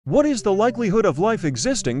What is the likelihood of life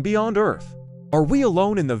existing beyond Earth? Are we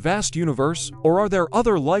alone in the vast universe, or are there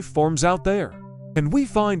other life forms out there? Can we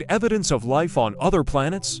find evidence of life on other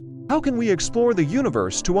planets? How can we explore the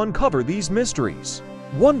universe to uncover these mysteries?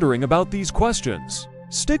 Wondering about these questions?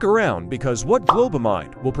 Stick around because what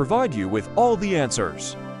GlobeMind will provide you with all the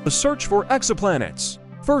answers. The search for exoplanets.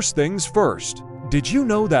 First things first. Did you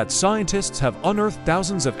know that scientists have unearthed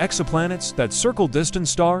thousands of exoplanets that circle distant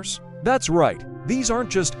stars? That's right, these aren't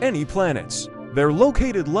just any planets. They're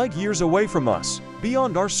located light years away from us,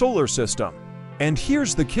 beyond our solar system. And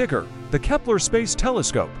here's the kicker, the Kepler Space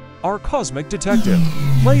Telescope, our cosmic detective,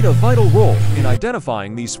 played a vital role in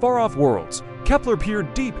identifying these far-off worlds. Kepler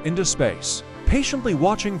peered deep into space, patiently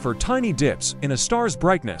watching for tiny dips in a star's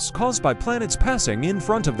brightness caused by planets passing in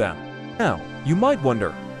front of them. Now, you might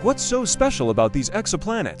wonder, what's so special about these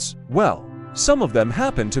exoplanets? Well, some of them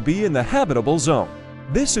happen to be in the habitable zone.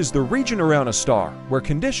 This is the region around a star where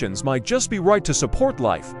conditions might just be right to support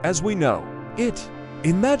life as we know it.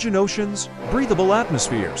 Imagine oceans, breathable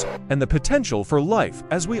atmospheres, and the potential for life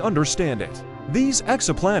as we understand it. These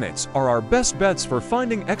exoplanets are our best bets for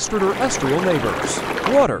finding extraterrestrial neighbors.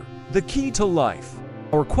 Water, the key to life.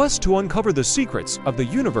 Our quest to uncover the secrets of the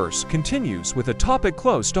universe continues with a topic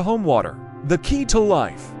close to home: water, the key to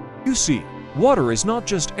life. You see, water is not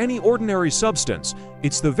just any ordinary substance,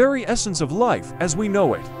 it's the very essence of life as we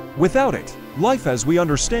know it. Without it, life as we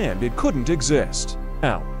understand it couldn't exist.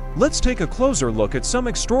 Now, let's take a closer look at some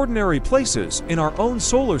extraordinary places in our own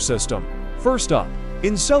solar system. First up,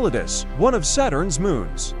 Enceladus, one of Saturn's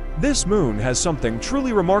moons. This moon has something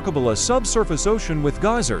truly remarkable: a subsurface ocean with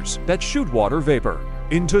geysers that shoot water vapor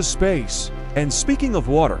into space. And speaking of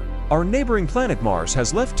water, our neighboring planet Mars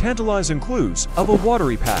has left tantalizing clues of a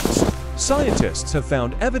watery past. Scientists have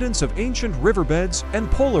found evidence of ancient riverbeds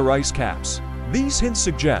and polar ice caps. These hints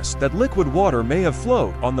suggest that liquid water may have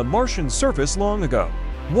flowed on the Martian surface long ago.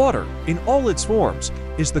 Water, in all its forms,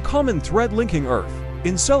 is the common thread linking Earth,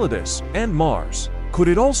 Enceladus, and Mars. Could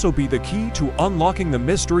it also be the key to unlocking the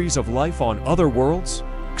mysteries of life on other worlds?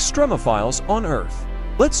 Extremophiles on Earth.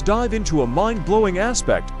 Let's dive into a mind-blowing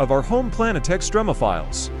aspect of our home planet,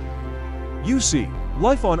 extremophiles. You see,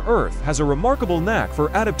 life on Earth has a remarkable knack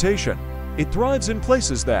for adaptation. It thrives in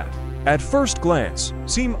places that, at first glance,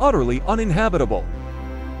 seem utterly uninhabitable.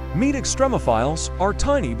 Meet extremophiles, our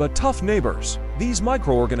tiny but tough neighbors. These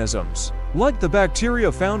microorganisms, like the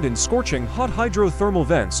bacteria found in scorching hot hydrothermal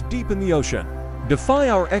vents deep in the ocean, defy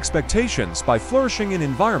our expectations by flourishing in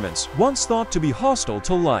environments once thought to be hostile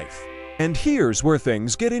to life. And here's where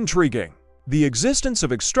things get intriguing. The existence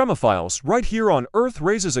of extremophiles right here on Earth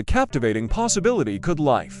raises a captivating possibility: could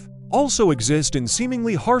life also exist in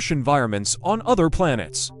seemingly harsh environments on other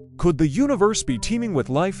planets? Could the universe be teeming with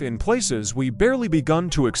life in places we barely begun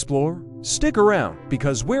to explore? Stick around,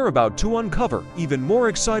 because we're about to uncover even more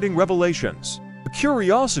exciting revelations. The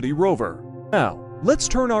Curiosity Rover. Now, let's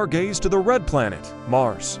turn our gaze to the red planet,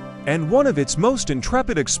 Mars, and one of its most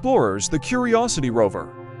intrepid explorers, the Curiosity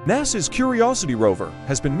Rover. NASA's Curiosity Rover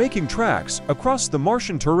has been making tracks across the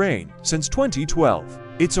Martian terrain since 2012.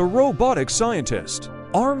 It's a robotic scientist,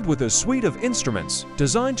 armed with a suite of instruments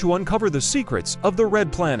designed to uncover the secrets of the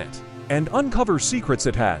red planet. And uncover secrets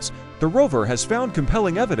it has. The rover has found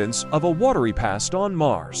compelling evidence of a watery past on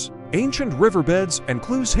Mars. Ancient riverbeds and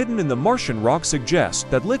clues hidden in the Martian rock suggest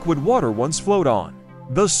that liquid water once flowed on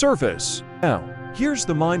the surface. Now, here's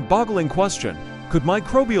the mind-boggling question: could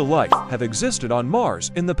microbial life have existed on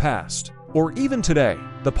Mars in the past? Or even today?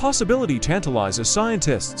 The possibility tantalizes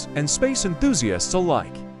scientists and space enthusiasts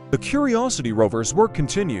alike. The Curiosity rover's work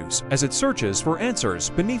continues as it searches for answers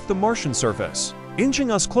beneath the Martian surface,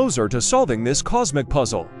 inching us closer to solving this cosmic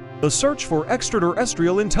puzzle. The search for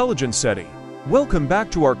extraterrestrial intelligence. SETI. Welcome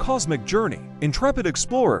back to our cosmic journey, intrepid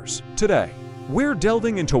explorers. Today, we're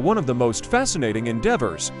delving into one of the most fascinating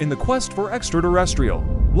endeavors in the quest for extraterrestrial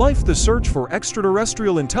life: the search for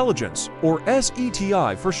extraterrestrial intelligence, or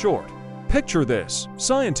SETI for short. Picture this: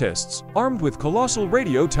 scientists, armed with colossal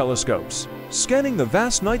radio telescopes, scanning the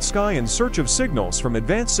vast night sky in search of signals from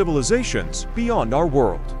advanced civilizations beyond our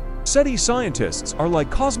world. SETI scientists are like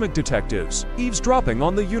cosmic detectives, eavesdropping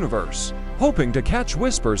on the universe, hoping to catch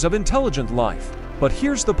whispers of intelligent life. But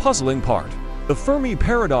here's the puzzling part. The Fermi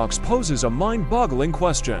paradox poses a mind-boggling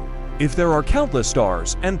question. If there are countless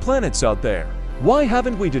stars and planets out there, why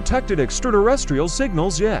haven't we detected extraterrestrial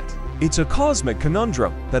signals yet? It's a cosmic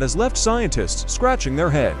conundrum that has left scientists scratching their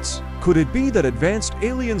heads. Could it be that advanced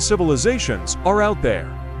alien civilizations are out there,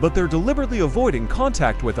 but they're deliberately avoiding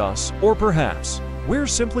contact with us? Or perhaps we're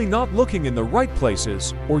simply not looking in the right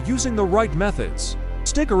places or using the right methods?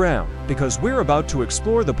 Stick around, because we're about to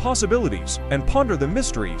explore the possibilities and ponder the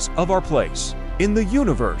mysteries of our place in the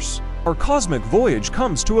universe. Our cosmic voyage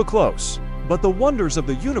comes to a close, but the wonders of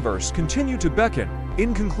the universe continue to beckon.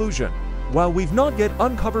 In conclusion, while we've not yet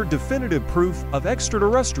uncovered definitive proof of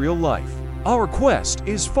extraterrestrial life, our quest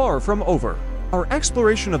is far from over. Our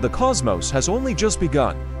exploration of the cosmos has only just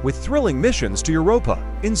begun, with thrilling missions to Europa,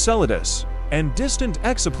 Enceladus, and distant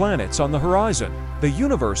exoplanets on the horizon. The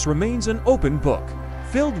universe remains an open book,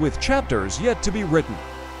 filled with chapters yet to be written.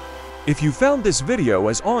 If you found this video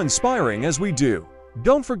as awe-inspiring as we do,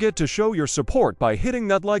 don't forget to show your support by hitting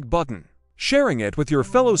that like button, sharing it with your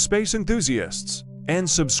fellow space enthusiasts, and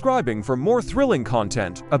subscribing for more thrilling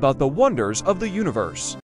content about the wonders of the universe.